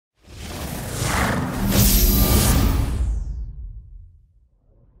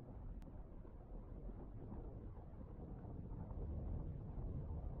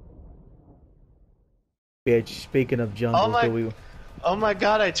bitch. Speaking of jungles, oh my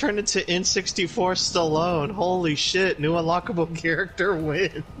god, I turned into N64 Stallone. Holy shit, new unlockable character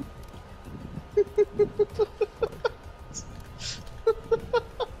win.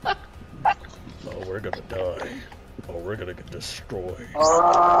 Oh, we're gonna die. Oh, we're gonna get destroyed.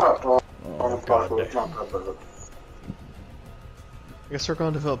 Oh, God I guess we're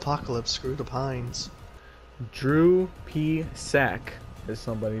going to the apocalypse. Screw the pines. Drew P. Sack is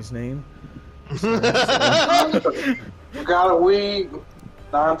somebody's name. You got a weed,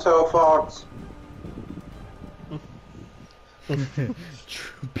 nine-tailed fox. Drew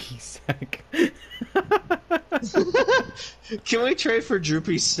P. Sack. Can we trade for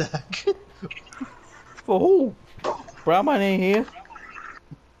Droopy Sack? For who? Grandma ain't here.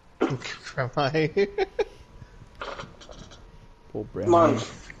 Grandma ain't here. Poor Grandma.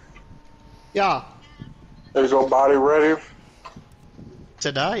 Yeah. Is your body ready?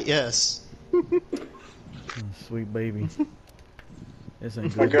 To die? Yes. Sweet baby. This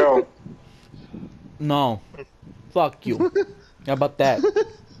ain't I good. go. No. Fuck you. How about that?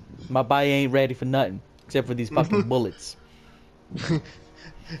 My body ain't ready for nothing. Except for these fucking bullets.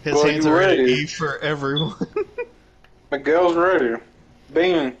 His hands you are ready? ready for everyone. Miguel's ready.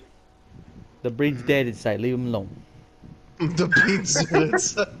 Bean. The breed's dead inside. Leave him alone. The beans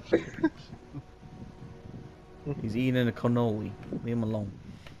inside. He's eating a cannoli. Leave him alone.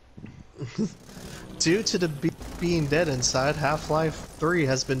 Due to the being dead inside, Half-Life 3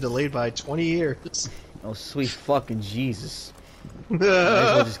 has been delayed by 20 years. Oh, sweet fucking Jesus. Might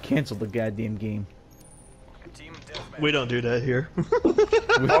as well just cancel the goddamn game. We don't do that here.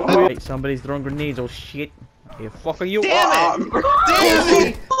 Wait, somebody's throwing grenades. Oh shit. Hey, fuck are you? Damn it! Damn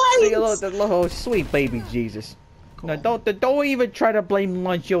it! See, oh, sweet baby Jesus. No, don't even try to blame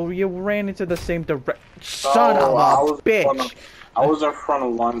lunch. You ran into the same direction. Son of a bitch. I was in front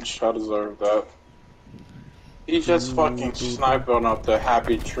of lunch. I deserve that. He just fucking sniped on up the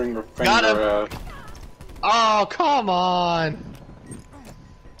happy trigger finger. Oh, come on!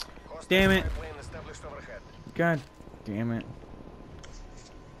 Damn it. God damn it.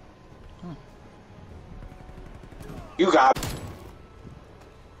 Huh. You got it.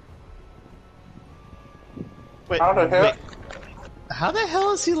 Wait, How the hell? wait. How the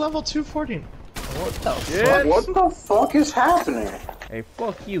hell is he level 240? What the Yes. fuck? What the fuck is happening? Hey,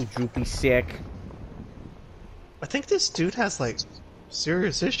 fuck you, droopy sack. I think this dude has like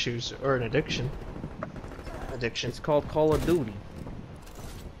serious issues or an addiction. It's called Call of Duty.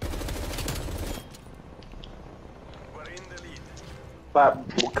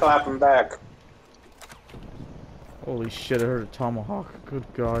 Clapping back. Holy shit, I heard a tomahawk. Good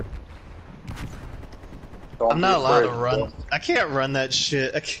god. Don't I'm be not allowed to afraid, run. bro. I can't run that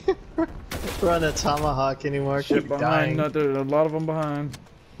shit. I can't run a tomahawk anymore. I Shit keep dying. behind, there's a lot of them behind.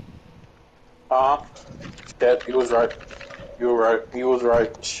 Shit, he was right. You were right. He was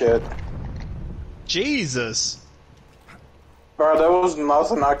right. Shit. Jesus. Bro, there was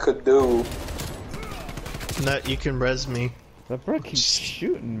nothing I could do. No, you can res me. That bro keeps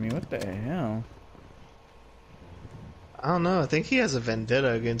shooting me, what the hell? I don't know. I think he has a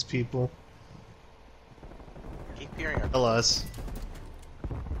vendetta against people. Keep hearing her. Kill us.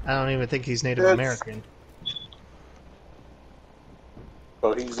 I don't even think he's Native It's- American.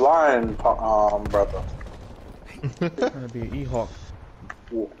 So he's lying, brother. Gonna be an E-Hawk.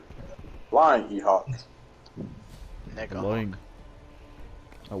 Lying, E-Hawk. Nigga. Lying.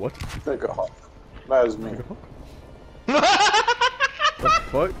 Oh, what? Nigga Hawk. That is me. The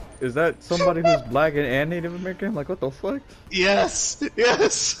fuck? Is that somebody who's black and Native American? Like, what the fuck? Yes.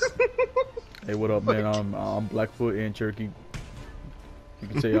 Yes. Hey, what up, man? I'm Blackfoot and Cherokee. You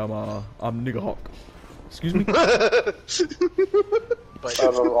can say I'm Nigga Hawk. Excuse me? But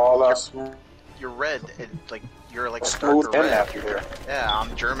Out of all that smooth, you're red, and like you're like smooth darker and red. happy here. Yeah,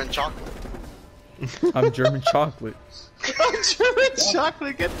 I'm German chocolate. I'm German chocolate. German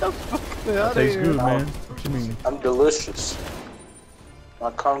chocolate, get the fuck out of Tastes here. good, man. What you mean? I'm delicious. Now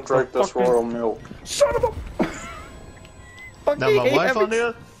come drink this fucking- royal milk. Son of a... Now my wife on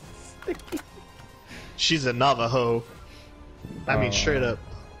there, she's a Navajo. I mean, straight up.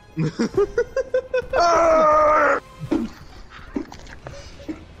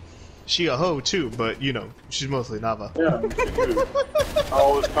 She a hoe too, but you know, she's mostly Navajo. Yeah, you. I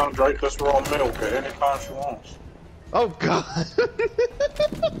always come drink this royal milk at any time she wants. Oh god.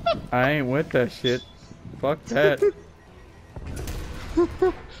 I ain't with that shit. Fuck that.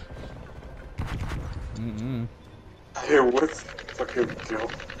 Mm-mm. Here, what? Fucking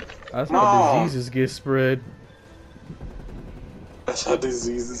kill. That's how No. diseases get spread. That's how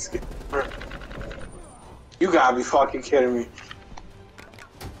diseases get spread. You gotta be fucking kidding me.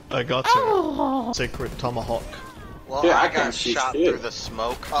 I got you. Sacred tomahawk. Well, Yeah, I I got can't see shot shit. through the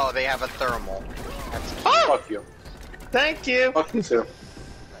smoke. Oh, they have a thermal. That's Fuck you. Thank you. Fuck you too.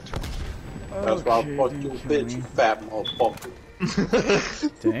 That's why I fuck you, bitch, you fat motherfucker.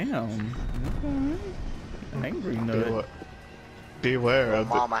 Damn. Okay. Angry nut. Beware well, of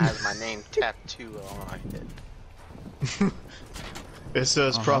Mama has my name tattooed on my head. It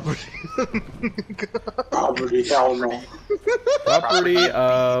says property. Property, hell no. Property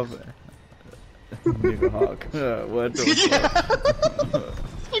of Nigga Hawk. What the fuck?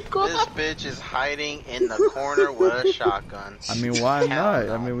 This bitch is hiding in the corner with a shotgun. I mean, why Hell not?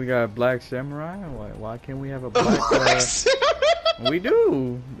 no. I mean, we got a black samurai. Why can't we have a black? We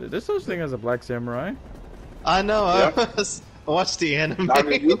do. There's such thing as a black samurai. I know. Yeah. I watched the anime.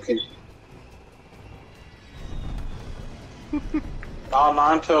 Nagayuki.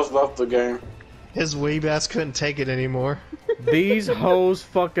 Nine Tails left the game. His weeb ass couldn't take it anymore. These hoes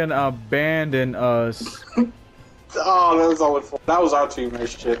fucking abandoned us. Oh, that was always fun. That was our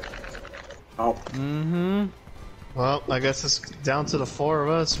teammate shit. Oh. Mm-hmm. Well, I guess it's down to the 4 of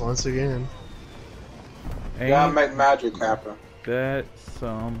us once again. Gotta Ain't make magic happen. that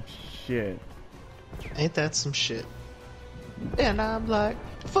some shit? Ain't that some shit? And I'm like,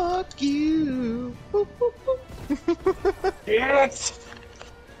 fuck you. Yes!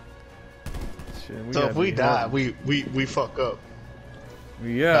 Shit, we So gotta if we be die, happy. we fuck up.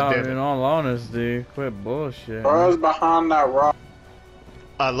 Yeah, God damn in it. all honesty, quit bullshit. Bro's behind that rock.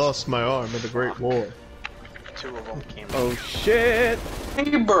 I lost my arm in the Great War. 2 of them came. Oh shit!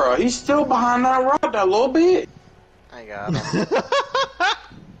 Hey, bro, he's still behind that rock that little bit. I got him.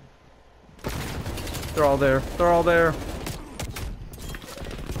 They're all there. They're all there.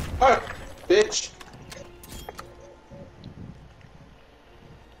 Hey, bitch.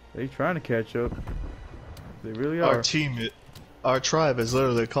 They trying to catch up. They really Our are. team, our tribe is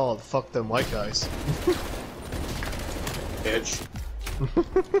literally called "Fuck them white guys." Bitch.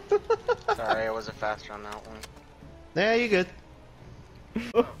 Sorry, I wasn't faster on that one. Yeah, you good.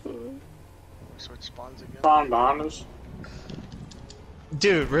 Switch spawns again. Spawn behind us.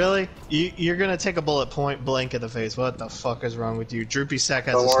 Dude, really? You're gonna take a bullet point blank in the face. What the fuck is wrong with you? Droopy Sack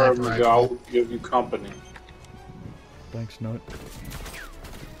has Don't a worry, sniper Miguel, I rifle. will give you company. Thanks, Nut.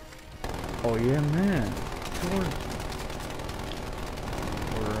 Oh yeah, man.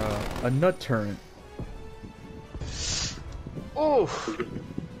 Or a nut turret. Oh.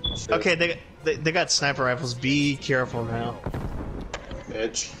 Okay, they got sniper rifles. Be careful now,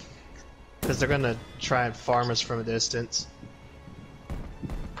 Bitch. because they're gonna try and farm us from a distance.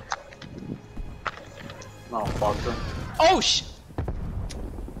 No, fucker. Oh sh!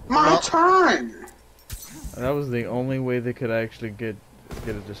 My turn! That was the only way they could actually get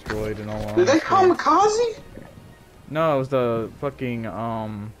it destroyed. In all honesty. Did they kamikaze? No, it was the fucking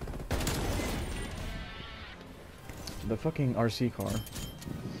the fucking RC car.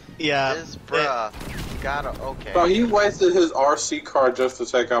 Yeah. This bruh, you gotta okay. Bro, he wasted his RC car just to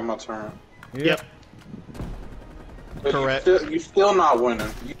take out my turn. Yep. But Correct. You still not winning.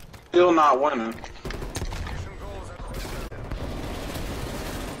 You still not winning.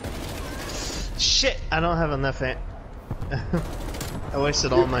 Shit! I don't have enough. I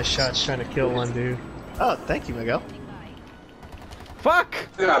wasted all my shots trying to kill one dude. Oh, thank you, Miguel. Fuck!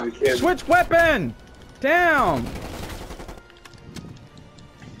 You gotta be kidding. Switch weapon! Down!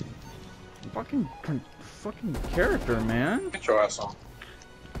 Fucking character, man. Get your ass on.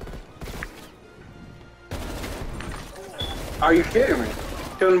 Are you kidding me?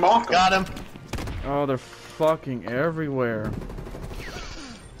 Couldn't bonk him. Got him. Oh, they're fucking everywhere.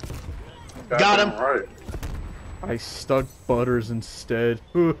 Got him. Right. I stuck Butters instead.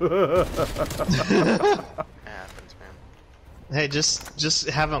 Happens, man. Hey, just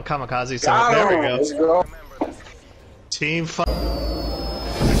have him kamikaze. So Got there we him. go. Let's go. Team fight.